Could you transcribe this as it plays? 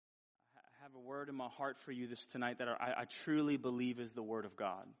have a word in my heart for you this tonight that I truly believe is the Word of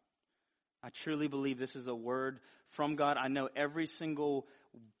God. I truly believe this is a word from God. I know every single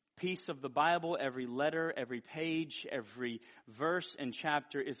piece of the Bible, every letter, every page, every verse and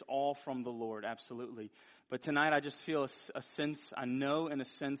chapter is all from the Lord, absolutely. But tonight I just feel a sense, I know in a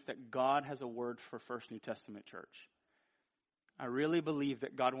sense that God has a word for First New Testament Church. I really believe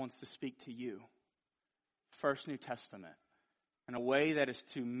that God wants to speak to you, First New Testament, in a way that is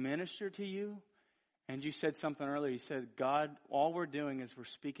to minister to you. And you said something earlier. You said, God, all we're doing is we're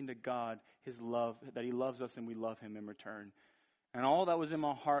speaking to God, His love, that He loves us and we love Him in return. And all that was in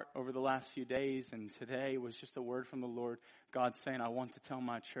my heart over the last few days and today was just a word from the Lord. God saying, I want to tell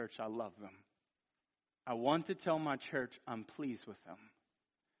my church I love them. I want to tell my church I'm pleased with them.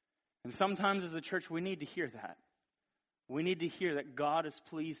 And sometimes as a church, we need to hear that. We need to hear that God is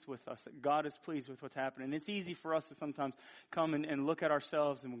pleased with us, that God is pleased with what's happening. And it's easy for us to sometimes come and look at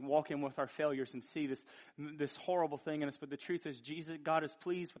ourselves and walk in with our failures and see this horrible thing in us. But the truth is, God is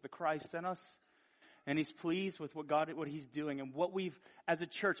pleased with the Christ in us. And He's pleased with what He's doing. And what we've, as a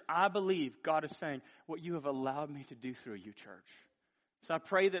church, I believe God is saying, what you have allowed me to do through you, church. So I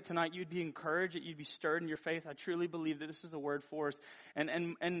pray that tonight you'd be encouraged, that you'd be stirred in your faith. I truly believe that this is a word for us.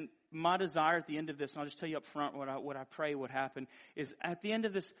 And my desire at the end of this, and I'll just tell you up front what I pray would happen, is at the end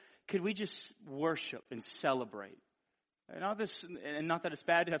of this, could we just worship and celebrate? And not that it's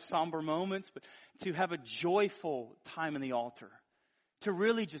bad to have somber moments, but to have a joyful time in the altar. To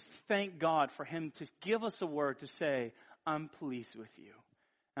really just thank God for Him to give us a word to say, I'm pleased with you.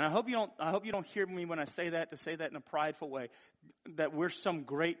 And I hope you don't hear me when I say that, to say that in a prideful way, that we're some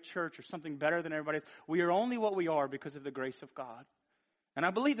great church or something better than everybody else. We are only what we are because of the grace of God. And I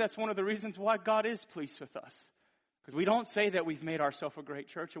believe that's one of the reasons why God is pleased with us. Because we don't say that we've made ourselves a great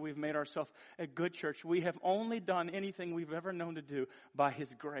church or we've made ourselves a good church. We have only done anything we've ever known to do by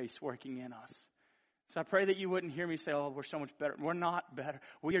His grace working in us. So I pray that you wouldn't hear me say, oh, we're so much better. We're not better.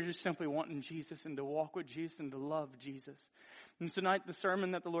 We are just simply wanting Jesus and to walk with Jesus and to love Jesus. And tonight, the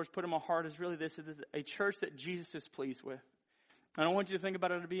sermon that the Lord's put in my heart is really this: is a church that Jesus is pleased with. And I want you to think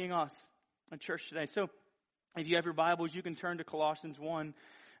about it as being us, a church today. So if you have your Bibles, you can turn to Colossians 1.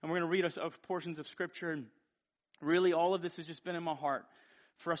 And we're going to read portions of Scripture. And really, all of this has just been in my heart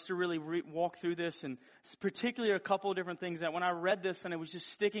for us to really walk through this. And particularly a couple of different things that when I read this, and it was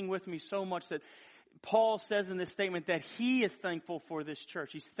just sticking with me so much, that Paul says in this statement that he is thankful for this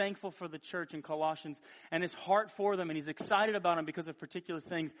church. He's thankful for the church in Colossians and his heart for them, and he's excited about them because of particular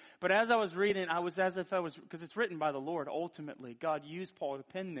things. But as I was reading, I was as if because it's written by the Lord ultimately. God used Paul to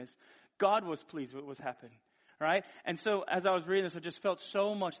pen this. God was pleased with what was happening. Right? And so as I was reading this, I just felt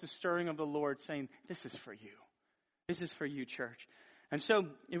so much the stirring of the Lord saying, this is for you. This is for you, church. And so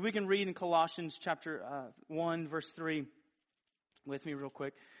if we can read in Colossians chapter 1, verse 3 with me real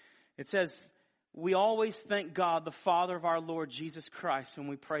quick. It says, we always thank God, the Father of our Lord Jesus Christ, when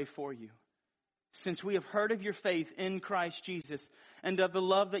we pray for you, since we have heard of your faith in Christ Jesus and of the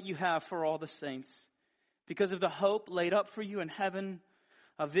love that you have for all the saints. Because of the hope laid up for you in heaven,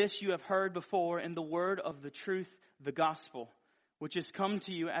 of this you have heard before in the word of the truth, the gospel, which has come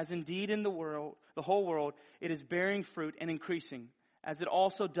to you, as indeed in the whole world, it is bearing fruit and increasing, as it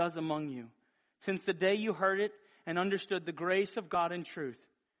also does among you, since the day you heard it and understood the grace of God in truth.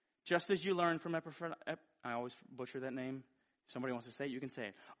 Just as you learned from I always butcher that name. If somebody wants to say it, you can say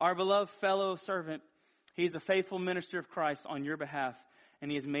it. Our beloved fellow servant, he is a faithful minister of Christ on your behalf,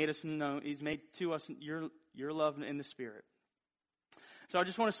 and he has made us known. He's made to us your love in the Spirit. So I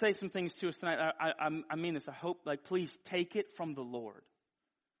just want to say some things to us tonight. I mean this. I hope, please take it from the Lord.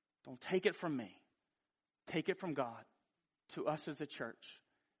 Don't take it from me. Take it from God to us as a church,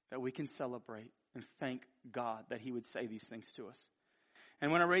 that we can celebrate and thank God that He would say these things to us.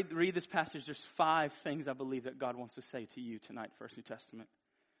 And when I read this passage, there's 5 things I believe that God wants to say to you tonight, First New Testament.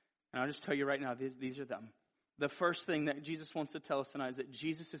 And I'll just tell you right now, these are them. The first thing that Jesus wants to tell us tonight is that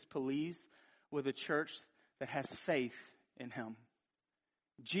Jesus is pleased with a church that has faith in Him.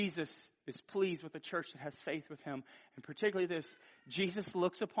 Jesus is pleased with a church that has faith with Him. And particularly this, Jesus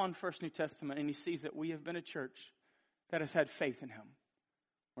looks upon First New Testament and He sees that we have been a church that has had faith in Him.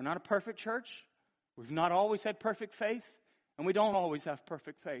 We're not a perfect church. We've not always had perfect faith. And we don't always have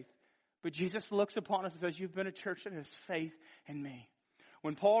perfect faith. But Jesus looks upon us and says, you've been a church that has faith in me.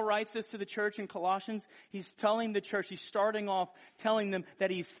 When Paul writes this to the church in Colossians, he's telling the church, he's starting off telling them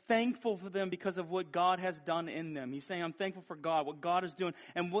that he's thankful for them because of what God has done in them. He's saying, I'm thankful for God, what God is doing.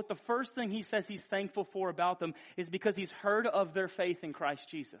 And what the first thing he says he's thankful for about them is because he's heard of their faith in Christ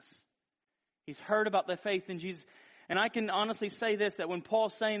Jesus. He's heard about their faith in Jesus. And I can honestly say this, that when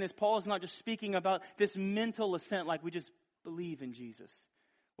Paul's saying this, Paul is not just speaking about this mental assent like we just believe in Jesus.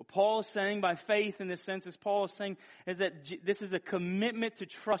 What Paul is saying by faith in this sense, as Paul is saying, is that this is a commitment to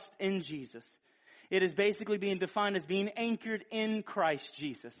trust in Jesus. It is basically being defined as being anchored in Christ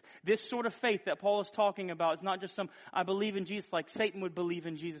Jesus. This sort of faith that Paul is talking about is not just some, I believe in Jesus like Satan would believe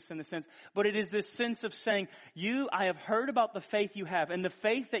in Jesus in the sense, but it is this sense of saying, I have heard about the faith you have, and the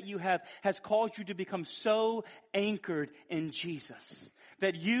faith that you have has caused you to become so anchored in Jesus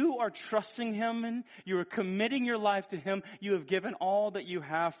that you are trusting Him and you are committing your life to Him. You have given all that you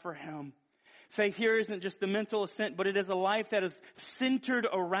have for Him. Faith here isn't just the mental assent, but it is a life that is centered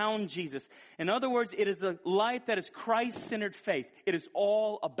around Jesus. In other words, it is a life that is Christ-centered faith. It is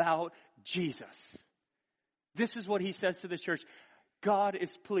all about Jesus. This is what he says to this church. God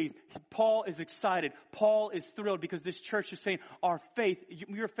is pleased. Paul is excited. Paul is thrilled because this church is saying our faith,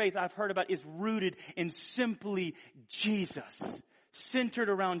 your faith I've heard about, is rooted in simply Jesus. Centered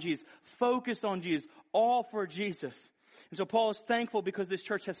around Jesus. Focused on Jesus. All for Jesus. And so Paul is thankful because this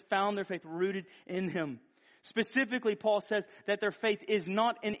church has found their faith rooted in Him. Specifically, Paul says that their faith is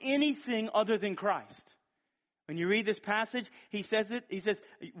not in anything other than Christ. When you read this passage, he says,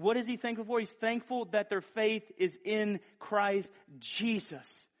 what is he thankful for? He's thankful that their faith is in Christ Jesus.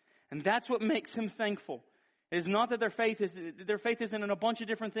 And that's what makes him thankful. It is not that their faith isn't in a bunch of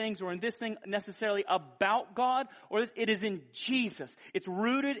different things or in this thing necessarily about God, or it is in Jesus. It's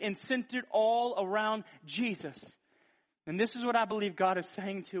rooted and centered all around Jesus. And this is what I believe God is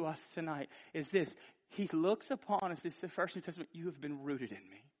saying to us tonight, is this. He looks upon us, this is the first New Testament, you have been rooted in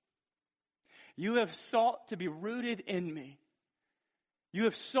me. You have sought to be rooted in me. You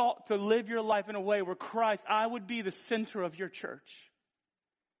have sought to live your life in a way where Christ, I would be the center of your church.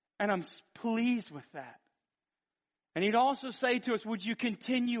 And I'm pleased with that. And he'd also say to us, would you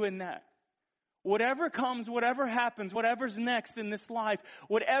continue in that? Whatever comes, whatever happens, whatever's next in this life,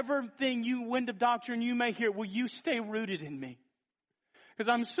 whatever wind of doctrine you may hear, will you stay rooted in me? Because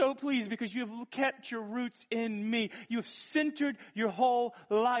I'm so pleased because you have kept your roots in me. You have centered your whole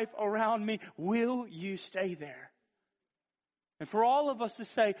life around me. Will you stay there? And for all of us to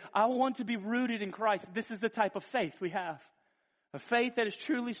say, I want to be rooted in Christ, this is the type of faith we have. A faith that is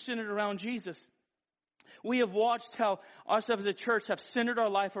truly centered around Jesus. We have watched how ourselves as a church have centered our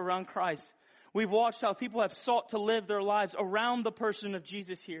life around Christ. We've watched how people have sought to live their lives around the person of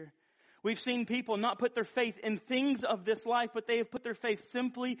Jesus here. We've seen people not put their faith in things of this life, but they have put their faith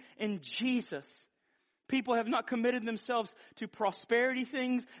simply in Jesus. People have not committed themselves to prosperity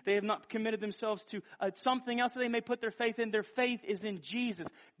things. They have not committed themselves to something else that they may put their faith in. Their faith is in Jesus.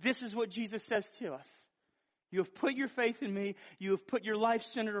 This is what Jesus says to us. You have put your faith in me. You have put your life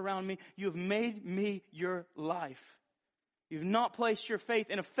centered around me. You have made me your life. You've not placed your faith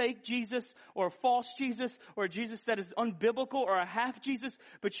in a fake Jesus or a false Jesus or a Jesus that is unbiblical or a half Jesus,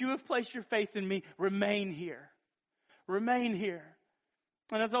 but you have placed your faith in me. Remain here. Remain here.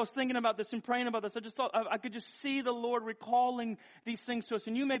 And as I was thinking about this and praying about this, I just thought I could just see the Lord recalling these things to us.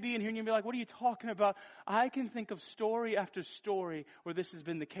 And you may be in here and you'll be like, what are you talking about? I can think of story after story where this has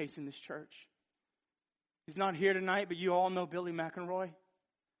been the case in this church. He's not here tonight, but you all know Billy McElroy.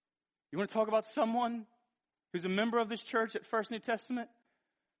 You want to talk about someone who's a member of this church at First New Testament,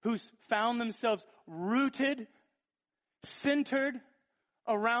 who's found themselves rooted, centered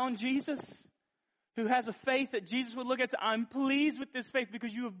around Jesus, who has a faith that Jesus would look at and say, I'm pleased with this faith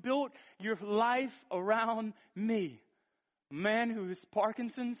because you have built your life around me. A man who has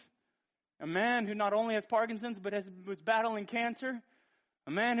Parkinson's, a man who not only has Parkinson's but was battling cancer,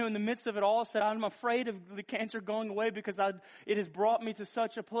 a man who in the midst of it all said, I'm afraid of the cancer going away because it has brought me to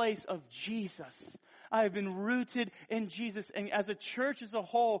such a place of Jesus. I have been rooted in Jesus. And as a church as a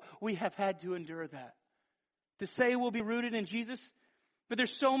whole, we have had to endure that. To say we'll be rooted in Jesus, but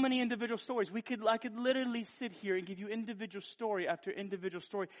there's so many individual stories. I could literally sit here and give you individual story after individual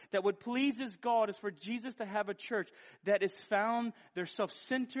story. That what pleases God is for Jesus to have a church that is found their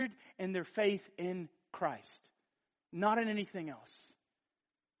self-centered and their faith in Christ. Not in anything else.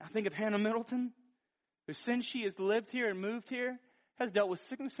 I think of Hannah Middleton, who since she has lived here and moved here, has dealt with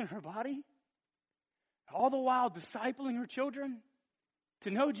sickness in her body. All the while discipling her children to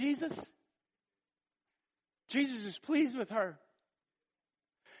know Jesus. Jesus is pleased with her.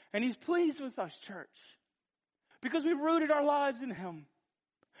 And He's pleased with us, church. Because we've rooted our lives in Him.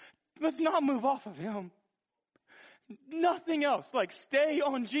 Let's not move off of Him. Nothing else. Stay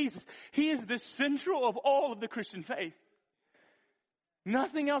on Jesus. He is the central of all of the Christian faith.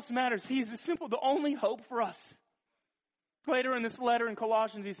 Nothing else matters. He is the only hope for us. Later in this letter in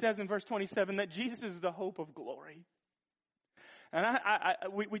Colossians, he says in verse 27 that Jesus is the hope of glory. And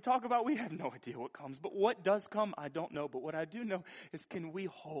we talk about, we have no idea what comes. But what does come, I don't know. But what I do know is, can we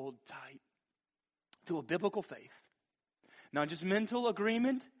hold tight to a biblical faith Not just mental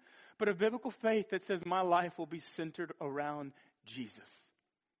agreement, but a biblical faith that says my life will be centered around Jesus.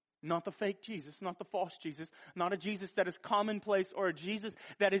 Not the fake Jesus, not the false Jesus, not a Jesus that is commonplace or a Jesus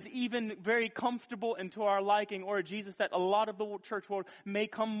that is even very comfortable and to our liking, or a Jesus that a lot of the church world may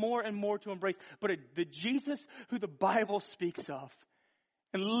come more and more to embrace, but the Jesus who the Bible speaks of,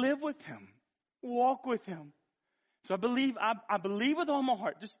 and live with him, walk with him. So I believe with all my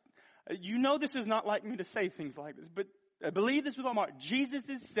heart, just, this is not like me to say things like this, but I believe this with all my heart. Jesus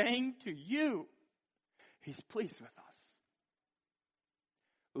is saying to you, he's pleased with us.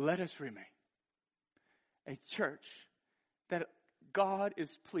 Let us remain a church that God is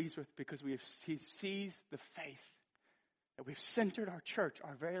pleased with, because he sees the faith that we've centered our church,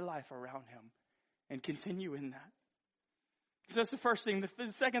 our very life around him, and continue in that. So that's the first thing.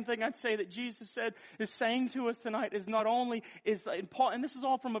 The second thing I'd say that Jesus is saying to us tonight is not only Paul, and this is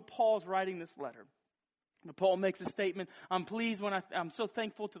all from Paul's writing this letter. Paul makes a statement, I'm pleased I'm so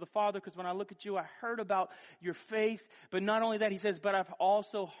thankful to the Father, because when I look at you, I heard about your faith. But not only that, he says, but I've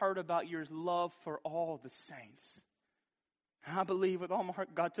also heard about your love for all the saints. And I believe with all my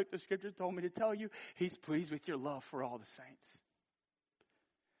heart, God took the scripture, told me to tell you, he's pleased with your love for all the saints.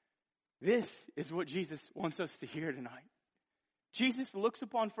 This is what Jesus wants us to hear tonight. Jesus looks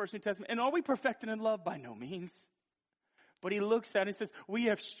upon First New Testament, and are we perfected in love? By no means. But he looks at it and says, we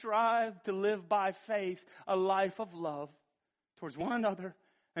have strived to live by faith a life of love towards one another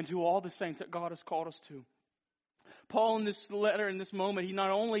and to all the saints that God has called us to. Paul, in this letter, in this moment, he not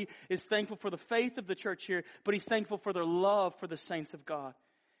only is thankful for the faith of the church here, but he's thankful for their love for the saints of God.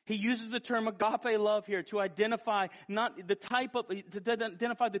 He uses the term agape love here to identify the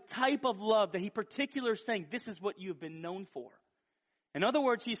type of love that he particularly is saying, this is what you have been known for. In other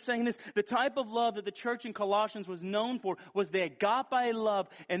words, he's saying this, the type of love that the church in Colossians was known for was the agape love,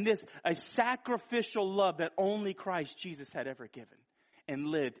 and a sacrificial love that only Christ Jesus had ever given and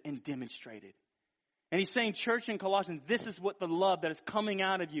lived and demonstrated. And he's saying, church in Colossians, this is what the love that is coming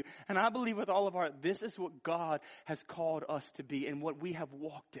out of you. And I believe with all of our heart, this is what God has called us to be and what we have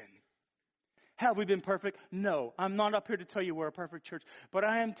walked in. Have we been perfect? No. I'm not up here to tell you we're a perfect church, but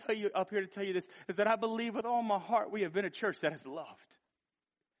I am up here to tell you this, is that I believe with all my heart we have been a church that has loved.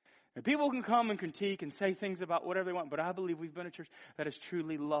 And people can come and critique and say things about whatever they want, but I believe we've been a church that has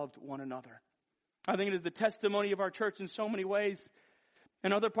truly loved one another. I think it is the testimony of our church in so many ways.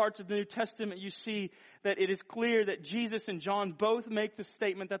 In other parts of the New Testament, you see that it is clear that Jesus and John both make the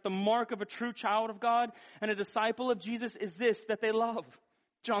statement that the mark of a true child of God and a disciple of Jesus is this, that they love.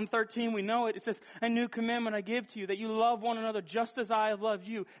 John 13, we know it. It says, a new commandment I give to you, that you love one another just as I have loved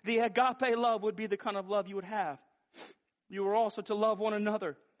you. The agape love would be the kind of love you would have. You are also to love one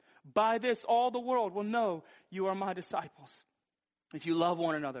another. By this, all the world will know you are my disciples, if you love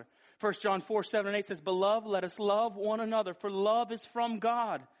one another. 1 John 4, 7 and 8 says, Beloved, let us love one another, for love is from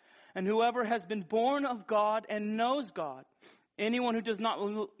God. And whoever has been born of God and knows God, anyone who does not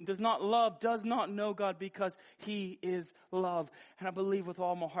love does not know God, because he is love. And I believe with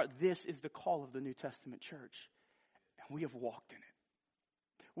all my heart, this is the call of the New Testament church. And we have walked in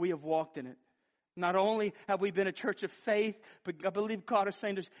it. We have walked in it. Not only have we been a church of faith, but I believe God is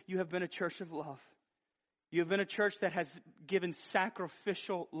saying to us, you have been a church of love. You have been a church that has given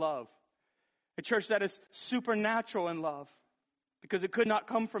sacrificial love. A church that is supernatural in love. Because it could not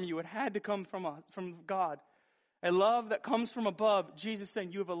come from you. It had to come from God. A love that comes from above. Jesus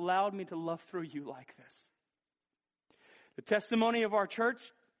saying, you have allowed me to love through you like this. The testimony of our church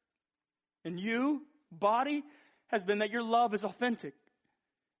and you, body, has been that your love is authentic.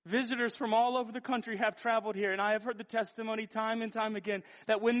 Visitors from all over the country have traveled here, and I have heard the testimony time and time again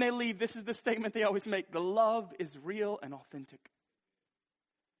that when they leave, this is the statement they always make: the love is real and authentic.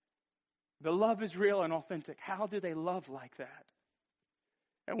 The love is real and authentic. How do they love like that?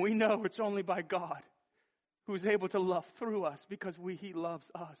 And we know it's only by God who is able to love through us, because He loves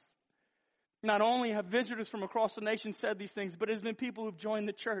us. Not only have visitors from across the nation said these things, but it has been people who've joined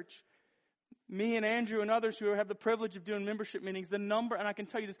the church. Me and Andrew and others who have the privilege of doing membership meetings, and I can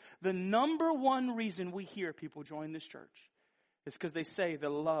tell you this, the number one reason we hear people join this church is because they say the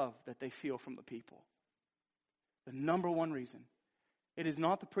love that they feel from the people. The number one reason. It is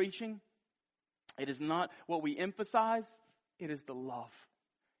not the preaching. It is not what we emphasize. It is the love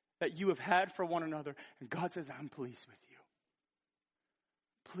that you have had for one another. And God says, I'm pleased with you.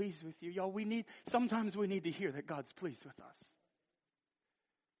 Pleased with you. Y'all, sometimes we need to hear that God's pleased with us.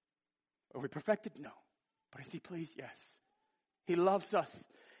 Are we perfected? No. But is He pleased? Yes. He loves us.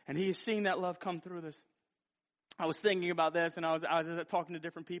 And He is seeing that love come through this. I was thinking about this, and I was talking to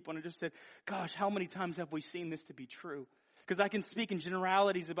different people, and I just said, gosh, how many times have we seen this to be true? Because I can speak in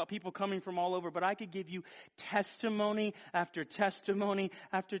generalities about people coming from all over, but I could give you testimony after testimony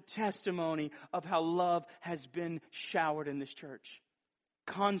after testimony of how love has been showered in this church.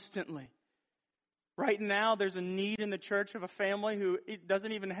 Constantly. Right now, there's a need in the church of a family who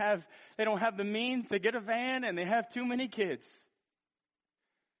they don't have the means to get a van, and they have too many kids.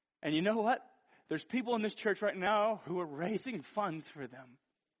 And you know what? There's people in this church right now who are raising funds for them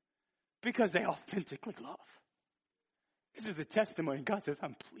because they authentically love. This is a testimony. God says,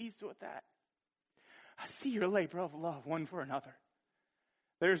 I'm pleased with that. I see your labor of love one for another.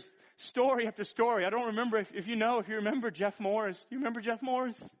 There's story after story. I don't remember if you remember Jeff Morris. Do you remember Jeff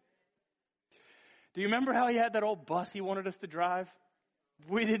Morris? Do you remember how he had that old bus he wanted us to drive?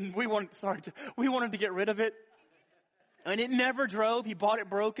 We wanted to get rid of it. And it never drove. He bought it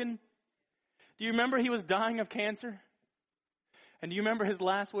broken. Do you remember he was dying of cancer? And do you remember his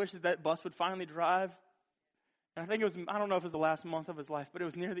last wish is that bus would finally drive? And I don't know if it was the last month of his life, but it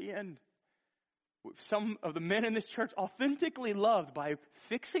was near the end. Some of the men in this church authentically loved by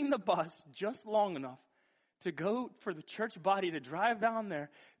fixing the bus just long enough to go for the church body to drive down there,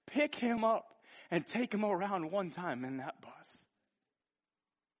 pick him up, and take him around one time in that bus.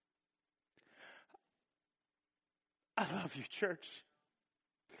 I love you, church.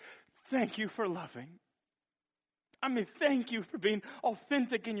 Thank you for loving. Thank you for being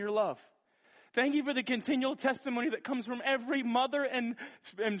authentic in your love. Thank you for the continual testimony that comes from every mother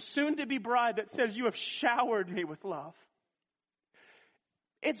and soon-to-be bride that says, you have showered me with love.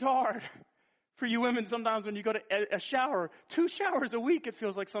 It's hard for you women sometimes when you go to a shower. 2 showers a week, it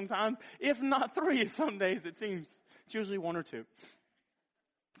feels like sometimes. If not 3, some days it seems. It's usually 1 or 2.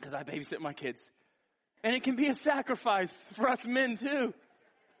 Because I babysit my kids. And it can be a sacrifice for us men too.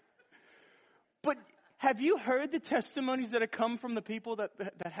 But have you heard the testimonies that have come from the people that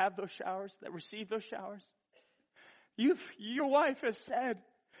have those showers, that receive those showers? Your wife has said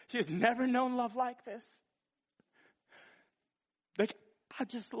she has never known love like this. Like, I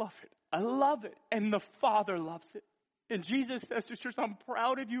just love it. I love it. And the Father loves it. And Jesus says to church, I'm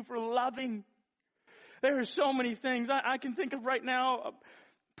proud of you for loving. There are so many things. I can think of right now a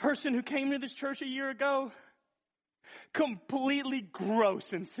person who came to this church a year ago, completely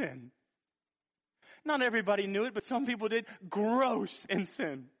gross in sin. Not everybody knew it, but some people did. Gross in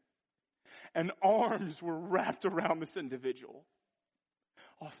sin. And arms were wrapped around this individual.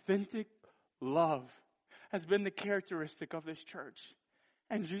 Authentic love has been the characteristic of this church.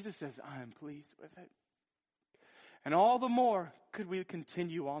 And Jesus says, I am pleased with it. And all the more could we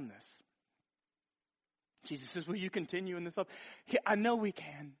continue on this. Jesus says, will you continue in this love? I know we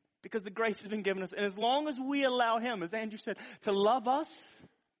can, because the grace has been given us. And as long as we allow him, as Andrew said, to love us,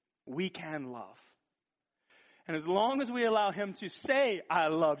 we can love. And as long as we allow him to say, I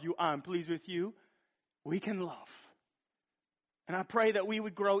love you, I'm pleased with you, we can love. And I pray that we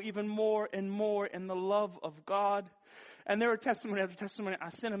would grow even more and more in the love of God. And there were testimony after testimony. I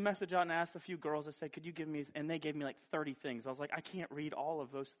sent a message out and asked a few girls, I said, could you give me, and they gave me like 30 things. I was like, I can't read all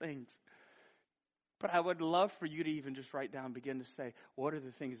of those things. But I would love for you to even just write down, begin to say, what are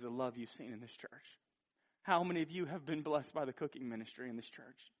the things of love you've seen in this church? How many of you have been blessed by the cooking ministry in this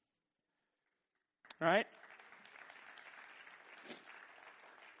church? Right?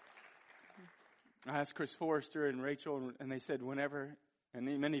 I asked Chris Forrester and Rachel, and they said whenever,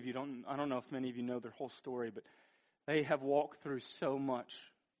 and many of you I don't know if many of you know their whole story, but they have walked through so much.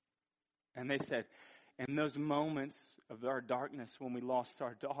 And they said, in those moments of our darkness when we lost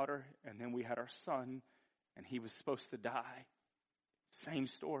our daughter, and then we had our son, and he was supposed to die, same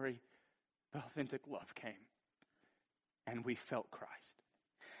story, the authentic love came. And we felt Christ.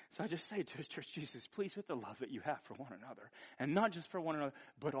 So I just say to his church, Jesus, please with the love that you have for one another. And not just for one another,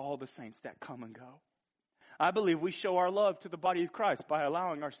 but all the saints that come and go. I believe we show our love to the body of Christ by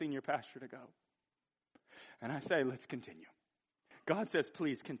allowing our senior pastor to go. And I say, let's continue. God says,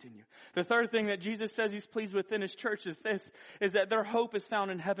 please continue. The third thing that Jesus says he's pleased with in his church is this, is that their hope is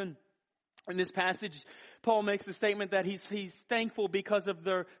found in heaven. In this passage, Paul makes the statement that he's thankful because of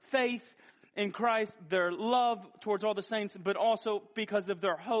their faith in Christ, their love towards all the saints, but also because of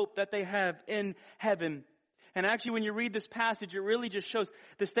their hope that they have in heaven. And actually, when you read this passage, it really just shows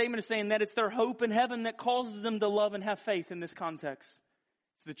the statement is saying that it's their hope in heaven that causes them to love and have faith in this context.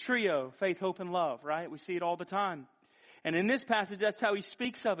 It's the trio, faith, hope, and love, right? We see it all the time. And in this passage, that's how he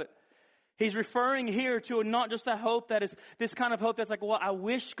speaks of it. He's referring here to not just a hope that is this kind of hope that's like, well, I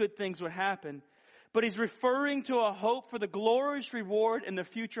wish good things would happen. But he's referring to a hope for the glorious reward and the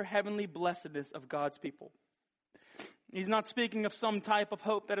future heavenly blessedness of God's people. He's not speaking of some type of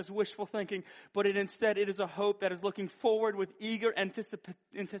hope that is wishful thinking, but instead it is a hope that is looking forward with eager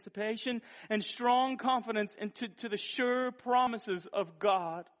anticipation and strong confidence to the sure promises of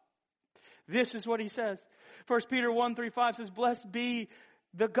God. This is what he says. 1 Peter 1:3-5 says, "Blessed be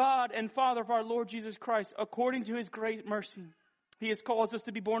the God and Father of our Lord Jesus Christ, according to his great mercy. He has caused us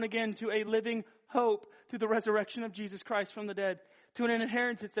to be born again to a living hope through the resurrection of Jesus Christ from the dead, to an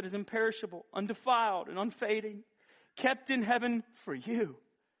inheritance that is imperishable, undefiled, and unfading, kept in heaven for you,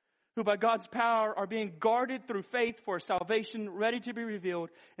 who by God's power are being guarded through faith for salvation, ready to be revealed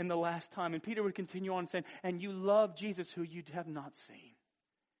in the last time." And Peter would continue on saying, "And you love Jesus, who you have not seen."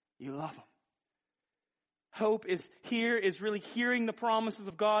 You love him. Hope is really hearing the promises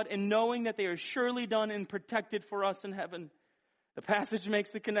of God and knowing that they are surely done and protected for us in heaven. The passage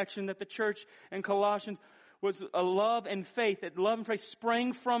makes the connection that the church in Colossians was a love and faith. That love and faith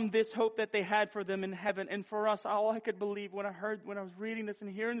sprang from this hope that they had for them in heaven. And for us, all I could believe when I was reading this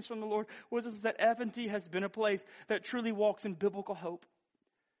and hearing this from the Lord was that F&T has been a place that truly walks in biblical hope.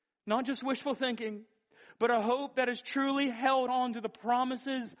 Not just wishful thinking, but a hope that is truly held on to the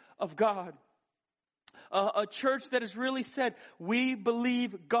promises of God. A church that has really said, we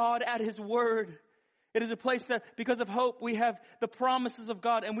believe God at his word. It is a place that, because of hope, we have the promises of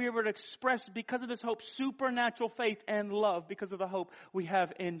God, and we are able to express, because of this hope, supernatural faith and love because of the hope we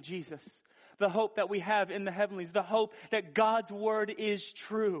have in Jesus. The hope that we have in the heavenlies. The hope that God's word is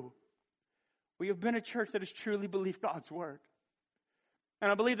true. We have been a church that has truly believed God's word.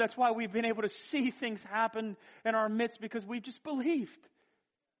 And I believe that's why we've been able to see things happen in our midst, because we've just believed.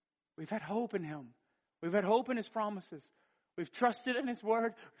 We've had hope in him. We've had hope in his promises. We've trusted in his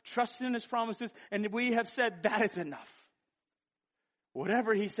word, we've trusted in his promises, and we have said that is enough.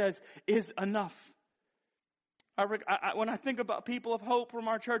 Whatever he says is enough. When I think about people of hope from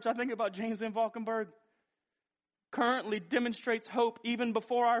our church, I think about James Van Valkenburg. Currently demonstrates hope even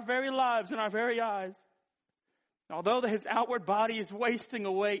before our very lives and our very eyes. Although his outward body is wasting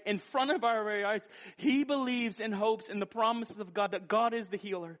away in front of our very eyes, he believes and hopes in the promises of God, that God is the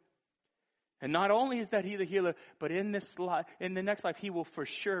healer. And not only is that he the healer, but in the next life, he will for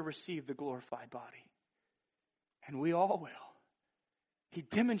sure receive the glorified body. And we all will. He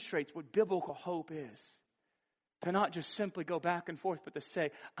demonstrates what biblical hope is. To not just simply go back and forth, but to say,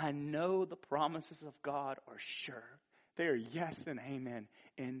 I know the promises of God are sure. They are yes and amen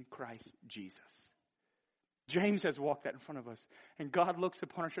in Christ Jesus. James has walked that in front of us. And God looks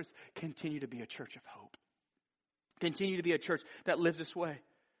upon our church, continue to be a church of hope. Continue to be a church that lives this way.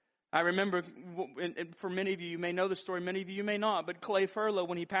 I remember, and for many of you, you may know the story, many of you may not, but Clay Furlow,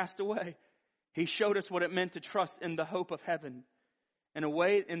 when he passed away, he showed us what it meant to trust in the hope of heaven. In the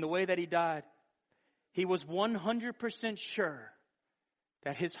way that he died, he was 100% sure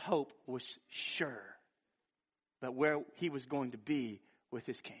that his hope was sure that where he was going to be with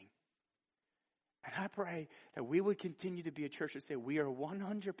his King. And I pray that we would continue to be a church that say we are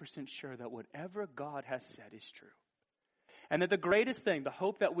 100% sure that whatever God has said is true. And that the greatest thing, the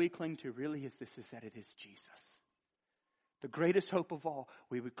hope that we cling to really is this, is that it is Jesus. The greatest hope of all,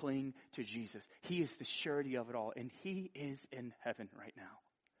 we would cling to Jesus. He is the surety of it all. And he is in heaven right now.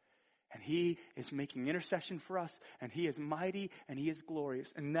 And he is making intercession for us. And he is mighty and he is glorious.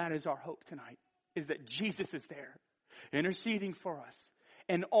 And that is our hope tonight, is that Jesus is there, interceding for us.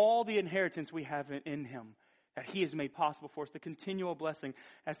 And all the inheritance we have in him, that he has made possible for us, the continual blessing,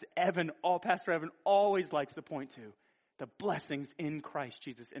 as Pastor Evan always likes to point to. The blessings in Christ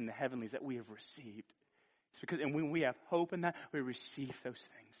Jesus in the heavenlies that we have received. It's because, and when we have hope in that, we receive those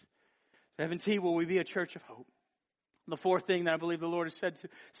things. So F&T, will we be a church of hope? The fourth thing that I believe the Lord is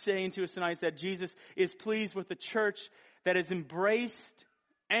saying to us tonight is that Jesus is pleased with the church that is embraced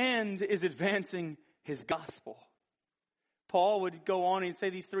and is advancing his gospel. Paul would go on and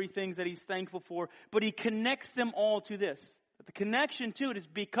say these three things that he's thankful for, but he connects them all to this. The connection to it is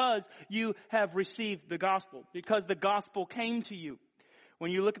because you have received the gospel, because the gospel came to you.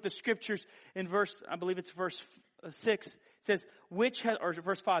 When you look at the scriptures in verse 6, it says,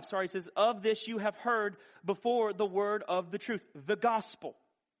 verse 5, it says, of this you have heard before the word of the truth, the gospel.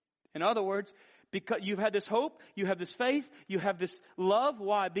 In other words, because you've had this hope, you have this faith, you have this love.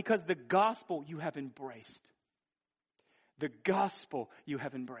 Why? Because the gospel you have embraced. The gospel you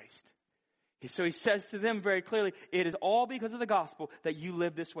have embraced. So he says to them very clearly, it is all because of the gospel that you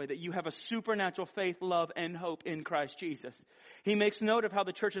live this way, that you have a supernatural faith, love, and hope in Christ Jesus. He makes note of how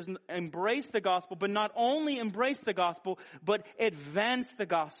the church has embraced the gospel, but not only embraced the gospel, but advanced the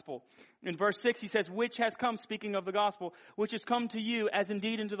gospel. In verse 6, he says, which has come, speaking of the gospel, which has come to you as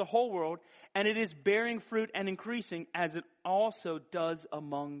indeed into the whole world, and it is bearing fruit and increasing as it also does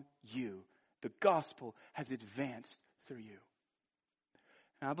among you. The gospel has advanced through you.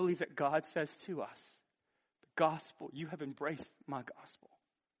 And I believe that God says to us, the gospel, you have embraced my gospel.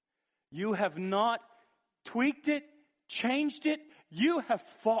 You have not tweaked it, changed it. You have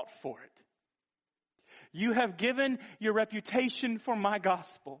fought for it. You have given your reputation for my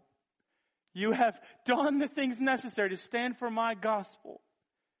gospel. You have done the things necessary to stand for my gospel.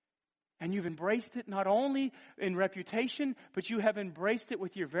 And you've embraced it not only in reputation, but you have embraced it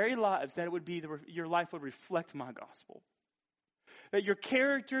with your very lives, that it would be your life would reflect my gospel. That your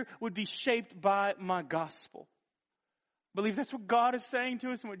character would be shaped by my gospel. I believe that's what God is saying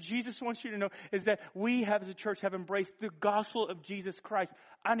to us, and what Jesus wants you to know is that we have as a church have embraced the gospel of Jesus Christ.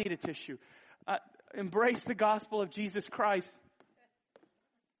 I need a tissue. Embrace the gospel of Jesus Christ.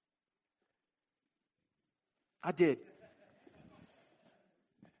 I did.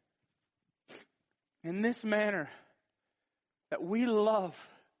 In this manner, that we love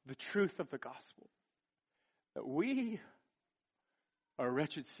the truth of the gospel. That we are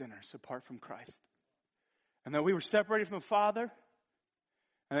wretched sinners apart from Christ. And that we were separated from the Father.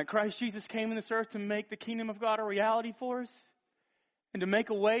 And that Christ Jesus came in this earth to make the kingdom of God a reality for us. And to make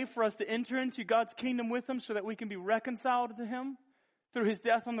a way for us to enter into God's kingdom with Him so that we can be reconciled to Him through His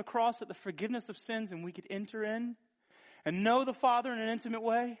death on the cross at the forgiveness of sins, and we could enter in and know the Father in an intimate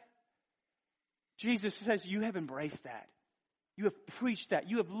way. Jesus says, you have embraced that. You have preached that.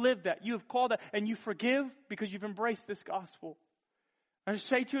 You have lived that. You have called that. And you forgive because you've embraced this gospel. I just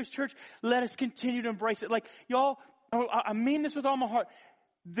say to His church, let us continue to embrace it. Like, y'all, I mean this with all my heart.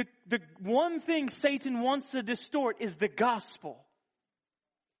 The one thing Satan wants to distort is the gospel.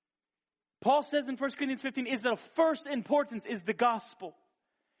 Paul says in 1 Corinthians 15, is that of first importance is the gospel.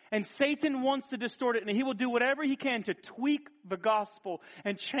 And Satan wants to distort it, and he will do whatever he can to tweak the gospel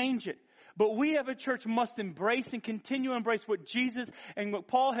and change it. But we as a church must embrace and continue to embrace what Jesus and what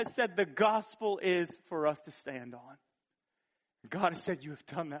Paul has said the gospel is for us to stand on. God has said, you have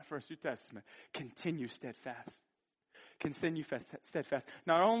done that for us, New Testament. Continue steadfast. Continue steadfast.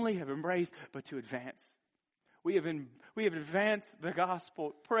 Not only have embraced, but to advance. We have advanced the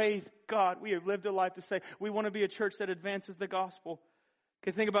gospel. Praise God. We have lived a life to say we want to be a church that advances the gospel.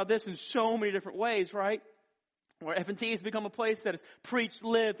 You can think about this in so many different ways, right? Where F&T has become a place that has preached,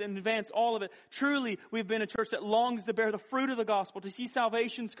 lived, and advanced all of it. Truly, we've been a church that longs to bear the fruit of the gospel, to see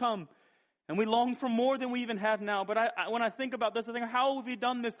salvations come. And we long for more than we even have now. But when I think about this, I think, how have we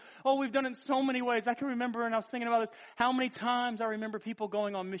done this? Oh, we've done it in so many ways. I can remember, and I was thinking about this, how many times I remember people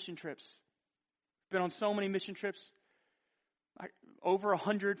going on mission trips. Been on so many mission trips. Over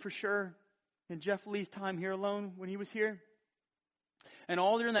 100 for sure. In Jeff Lee's time here alone when he was here. And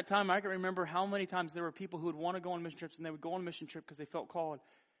all during that time, I can remember how many times there were people who would want to go on mission trips, and they would go on a mission trip because they felt called.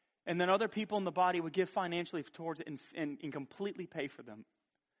 And then other people in the body would give financially towards it and completely pay for them.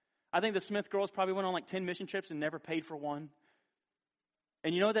 I think the Smith girls probably went on like 10 mission trips and never paid for one.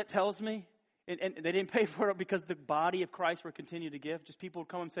 And you know what that tells me? And they didn't pay for it because the body of Christ would continue to give. Just people would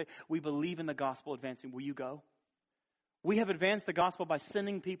come and say, we believe in the gospel advancing. Will you go? We have advanced the gospel by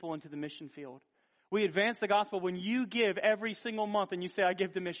sending people into the mission field. We advance the gospel when you give every single month and you say, I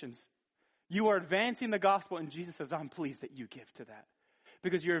give to missions. You are advancing the gospel, and Jesus says, I'm pleased that you give to that.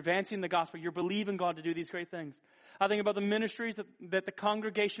 Because you're advancing the gospel. You're believing God to do these great things. I think about the ministries that the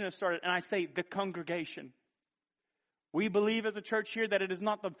congregation has started, and I say the congregation. We believe as a church here that it is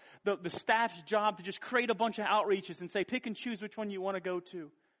not the staff's job to just create a bunch of outreaches and say, pick and choose which one you want to go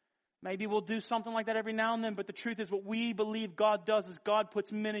to. Maybe we'll do something like that every now and then, but the truth is what we believe God does is God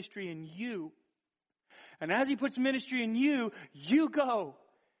puts ministry in you. And as He puts ministry in you, you go.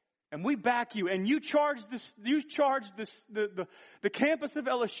 And we back you. And you charge the campus of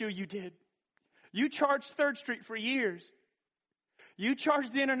LSU, you did. You charged 3rd Street for years. You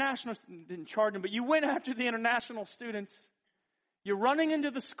charged the international, didn't charge them, but you went after the international students. You're running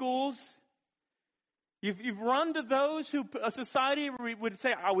into the schools. You've run to those who a society would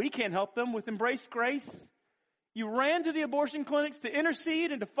say, oh, we can't help them with Embrace Grace. You ran to the abortion clinics to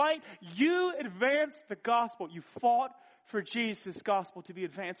intercede and to fight. You advanced the gospel. You fought for Jesus' gospel to be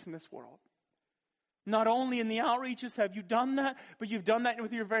advanced in this world. Not only in the outreaches have you done that, but you've done that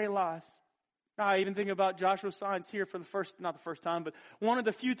with your very lives. I even think about Joshua Sines here for not the first time, but one of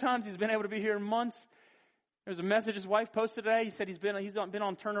the few times he's been able to be here in months. There's a message his wife posted today. He said he's been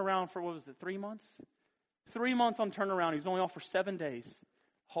on turnaround for, 3 months? 3 months on turnaround. He's only off for 7 days.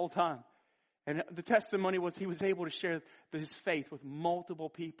 Whole time. And the testimony was he was able to share his faith with multiple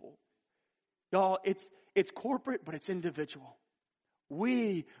people. Y'all, it's corporate, but it's individual.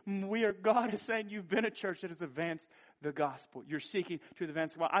 We are, God is saying you've been a church that has advanced the gospel. You're seeking to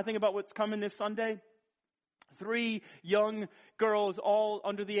advance the gospel. I think about what's coming this Sunday. 3 young girls, all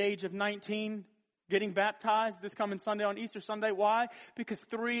under the age of 19, getting baptized this coming Sunday on Easter Sunday. Why? Because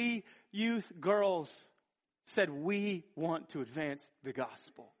 3 youth girls said, we want to advance the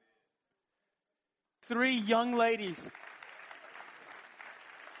gospel. 3 young ladies.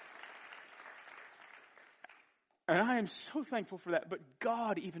 And I am so thankful for that. But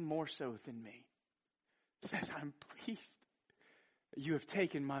God, even more so than me, says, I'm pleased that you have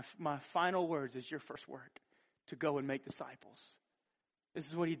taken my final words as your first work to go and make disciples. This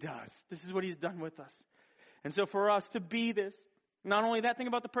is what he does. This is what he's done with us. And so for us to be this, not only that thing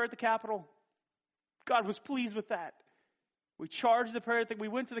about the prayer at the Capitol, God was pleased with that. We charged the prayer that we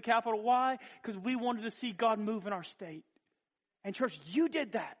went to the Capitol. Why? Because we wanted to see God move in our state. And church, you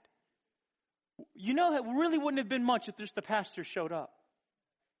did that. You know, it really wouldn't have been much if just the pastor showed up.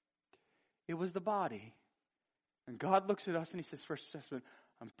 It was the body. And God looks at us and he says, First Testament,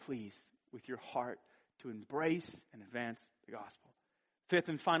 I'm pleased with your heart to embrace and advance the gospel. 5th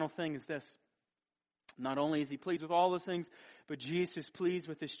and final thing is this. Not only is he pleased with all those things, but Jesus is pleased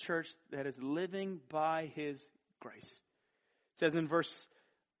with his church that is living by his grace. It says in verse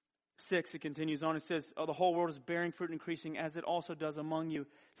 6, it continues on. It says, the whole world is bearing fruit and increasing as it also does among you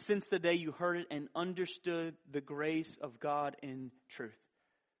since the day you heard it and understood the grace of God in truth.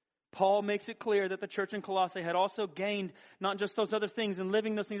 Paul makes it clear that the church in Colossae had also gained not just those other things and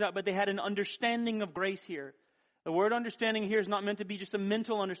living those things out, but they had an understanding of grace here. The word understanding here is not meant to be just a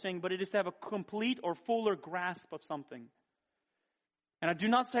mental understanding, but it is to have a complete or fuller grasp of something. And I do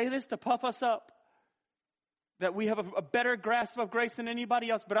not say this to puff us up, that we have a better grasp of grace than anybody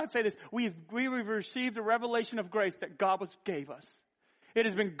else, but I'd say this, we've received a revelation of grace that God gave us. It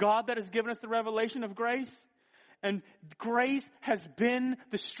has been God that has given us the revelation of grace, and grace has been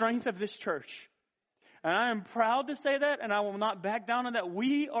the strength of this church. And I am proud to say that, and I will not back down on that.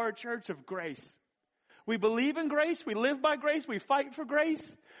 We are a church of grace. We believe in grace, we live by grace, we fight for grace,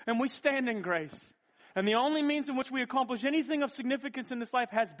 and we stand in grace. And the only means in which we accomplish anything of significance in this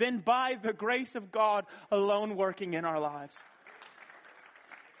life has been by the grace of God alone working in our lives.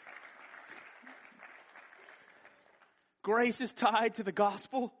 Grace is tied to the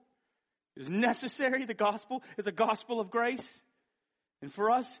gospel. It is necessary. The gospel is a gospel of grace. And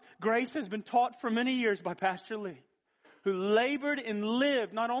for us, grace has been taught for many years by Pastor Lee, who labored and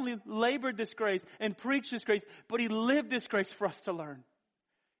lived, not only labored this grace and preached this grace, but he lived this grace for us to learn.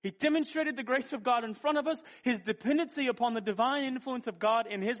 He demonstrated the grace of God in front of us, his dependency upon the divine influence of God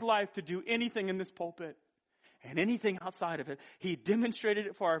in his life to do anything in this pulpit and anything outside of it. He demonstrated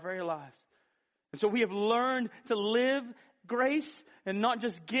it for our very lives. And so we have learned to live grace and not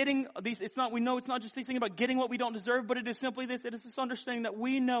just getting these. We know it's not just these things about getting what we don't deserve, but it is simply this. It is this understanding that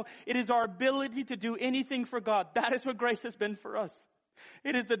we know it is our ability to do anything for God. That is what grace has been for us.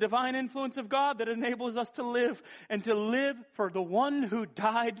 It is the divine influence of God that enables us to live and to live for the one who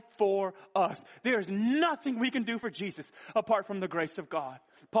died for us. There is nothing we can do for Jesus apart from the grace of God.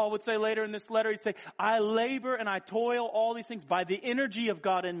 Paul would say later in this letter, he'd say, I labor and I toil all these things by the energy of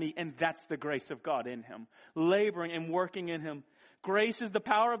God in me. And that's the grace of God in him. Laboring and working in him. Grace is the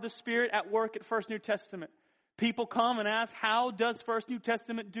power of the Spirit at work at First New Testament. People come and ask, how does First New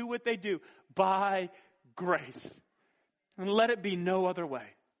Testament do what they do? By grace. And let it be no other way.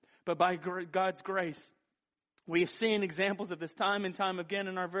 But by God's grace, we have seen examples of this time and time again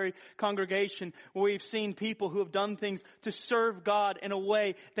in our very congregation, where we've seen people who have done things to serve God in a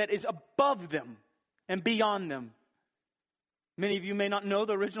way that is above them and beyond them. Many of you may not know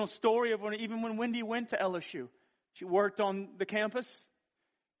the original story of even when Wendy went to LSU. She worked on the campus.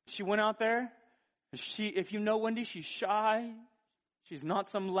 She went out there. If you know Wendy, she's shy. She's not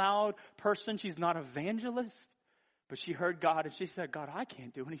some loud person. She's not an evangelist. But she heard God and she said, God, I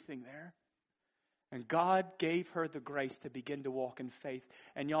can't do anything there. And God gave her the grace to begin to walk in faith.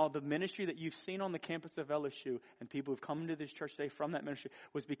 And y'all, the ministry that you've seen on the campus of LSU and people who've come into this church today from that ministry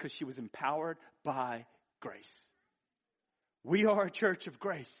was because she was empowered by grace. We are a church of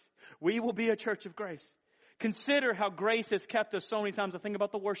grace. We will be a church of grace. Consider how grace has kept us so many times. I think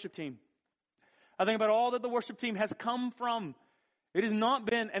about the worship team. I think about all that the worship team has come from. It has not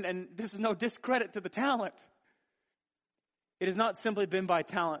been, and this is no discredit to the talent. It has not simply been by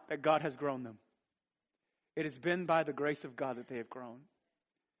talent that God has grown them. It has been by the grace of God that they have grown.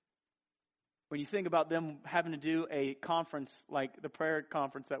 When you think about them having to do a conference like the prayer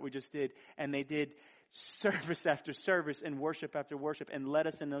conference that we just did, and they did service after service and worship after worship and led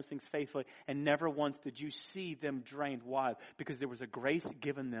us in those things faithfully, and never once did you see them drained. Why? Because there was a grace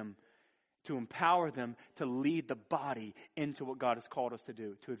given them to empower them to lead the body into what God has called us to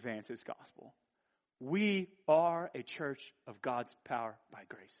do, to advance His gospel. We are a church of God's power by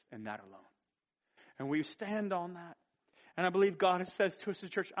grace, and that alone. And we stand on that. And I believe God says to us as a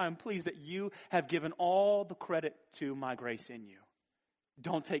church, I am pleased that you have given all the credit to my grace in you.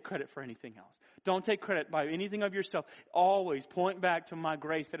 Don't take credit for anything else. Don't take credit by anything of yourself. Always point back to my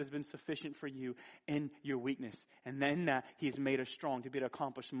grace that has been sufficient for you in your weakness. And then that He has made us strong to be able to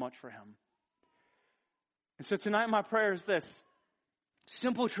accomplish much for Him. And so tonight my prayer is this.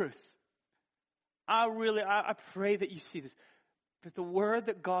 Simple truth. I pray that you see this. That the word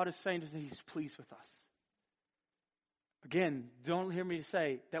that God is saying is that He's pleased with us. Again, don't hear me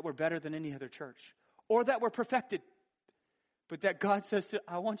say that we're better than any other church. Or that we're perfected. But that God says,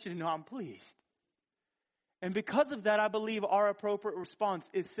 I want you to know I'm pleased. And because of that, I believe our appropriate response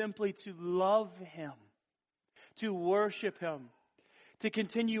is simply to love Him. To worship Him. To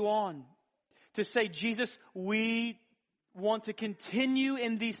continue on. To say, Jesus, we want to continue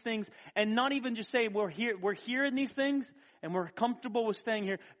in these things. And not even just say we're here in these things. And we're comfortable with staying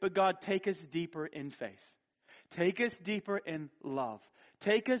here. But God, take us deeper in faith. Take us deeper in love.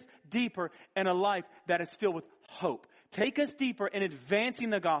 Take us deeper in a life that is filled with hope. Take us deeper in advancing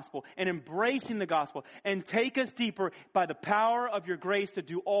the gospel and embracing the gospel. And take us deeper by the power of your grace to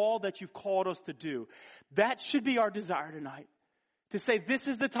do all that you've called us to do. That should be our desire tonight. To say this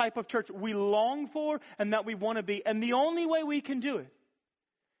is the type of church we long for and that we want to be. And the only way we can do it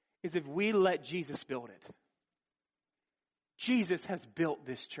is if we let Jesus build it. Jesus has built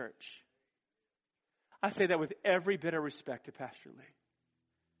this church. I say that with every bit of respect to Pastor Lee.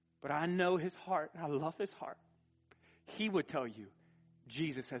 But I know his heart, and I love his heart. He would tell you,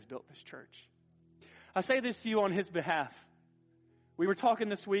 Jesus has built this church. I say this to you on his behalf. We were talking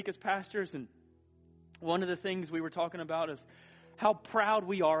this week as pastors, and one of the things we were talking about is how proud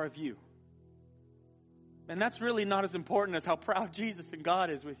we are of you. And that's really not as important as how proud Jesus and God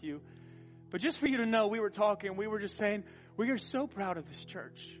is with you. But just for you to know, we were talking, we were just saying, we are so proud of this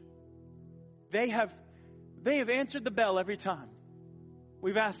church. They have answered the bell every time.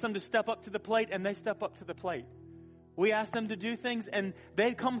 We've asked them to step up to the plate, and they step up to the plate. We ask them to do things, and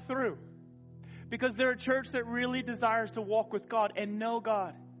they come through. Because they're a church that really desires to walk with God and know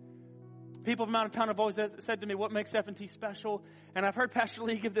God. People from out of town have always said to me, what makes F&T special? And I've heard Pastor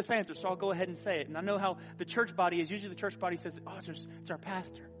Lee give this answer, so I'll go ahead and say it. And I know how the church body is. Usually the church body says, it's our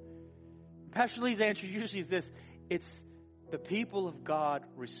pastor. Pastor Lee's answer usually is this. It's the people of God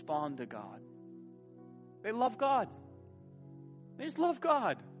respond to God. They love God. They just love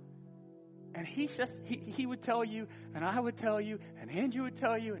God. And he would tell you, and I would tell you, and Andrew would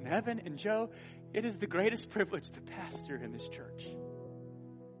tell you, and Evan and Joe, it is the greatest privilege to pastor in this church.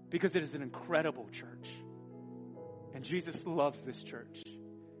 Because it is an incredible church. And Jesus loves this church.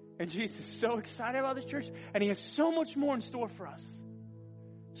 And Jesus is so excited about this church. And He has so much more in store for us.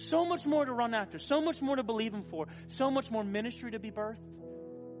 So much more to run after. So much more to believe Him for. So much more ministry to be birthed.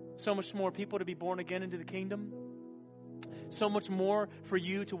 So much more people to be born again into the kingdom. So much more for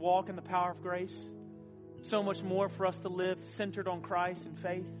you to walk in the power of grace. So much more for us to live centered on Christ and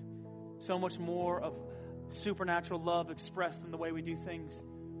faith. So much more of supernatural love expressed in the way we do things.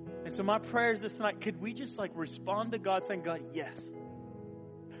 And so my prayer is this tonight, could we just respond to God saying, God, yes.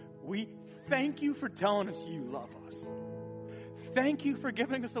 We thank you for telling us you love us. Thank you for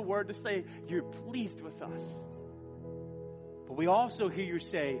giving us a word to say you're pleased with us. But we also hear you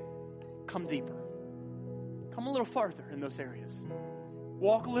say, come deeper. Come a little farther in those areas.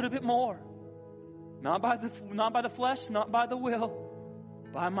 Walk a little bit more. Not by the flesh, not by the will,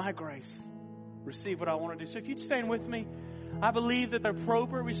 by my grace. Receive what I want to do. So if you'd stand with me, I believe that the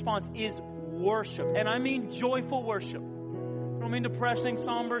appropriate response is worship. And I mean joyful worship. I don't mean depressing,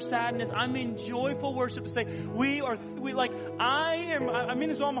 somber, sadness. I mean joyful worship to say, I mean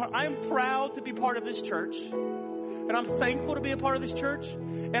this with all my heart. I am proud to be part of this church. And I'm thankful to be a part of this church.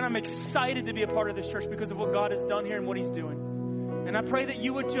 And I'm excited to be a part of this church because of what God has done here and what He's doing. And I pray that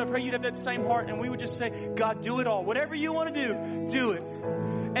you would too. I pray you'd have that same heart and we would just say, God, do it all. Whatever you want to do it.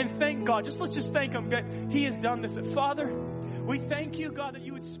 And thank God. Let's just thank Him. God, He has done this. And Father, we thank you, God, that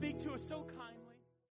you would speak to us so